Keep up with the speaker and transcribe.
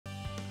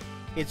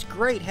It's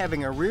great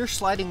having a rear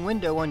sliding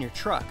window on your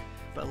truck,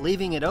 but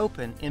leaving it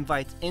open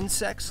invites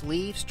insects,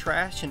 leaves,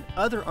 trash, and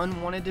other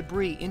unwanted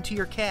debris into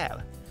your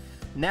cab.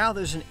 Now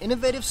there's an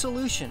innovative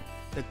solution,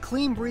 the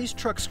Clean Breeze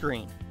Truck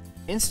Screen.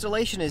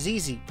 Installation is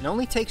easy and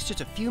only takes just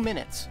a few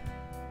minutes.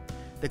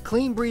 The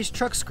Clean Breeze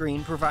Truck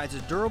Screen provides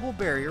a durable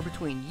barrier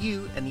between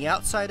you and the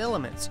outside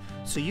elements,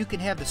 so you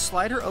can have the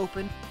slider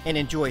open and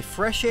enjoy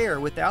fresh air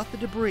without the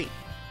debris.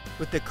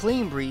 With the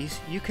Clean Breeze,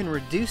 you can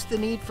reduce the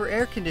need for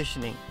air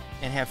conditioning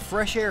and have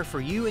fresh air for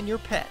you and your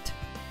pet.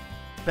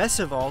 Best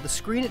of all, the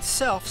screen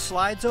itself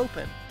slides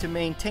open to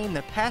maintain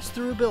the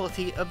pass-through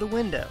ability of the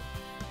window.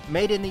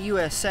 Made in the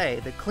USA,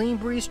 the Clean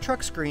Breeze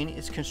Truck Screen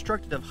is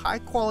constructed of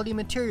high-quality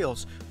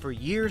materials for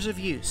years of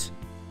use.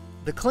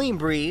 The Clean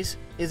Breeze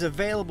is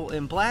available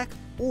in black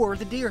or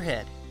the deer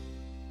head.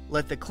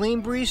 Let the Clean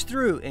Breeze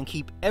through and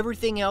keep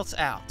everything else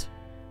out.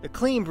 The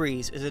Clean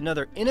Breeze is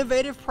another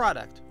innovative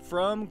product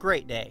from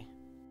Great Day.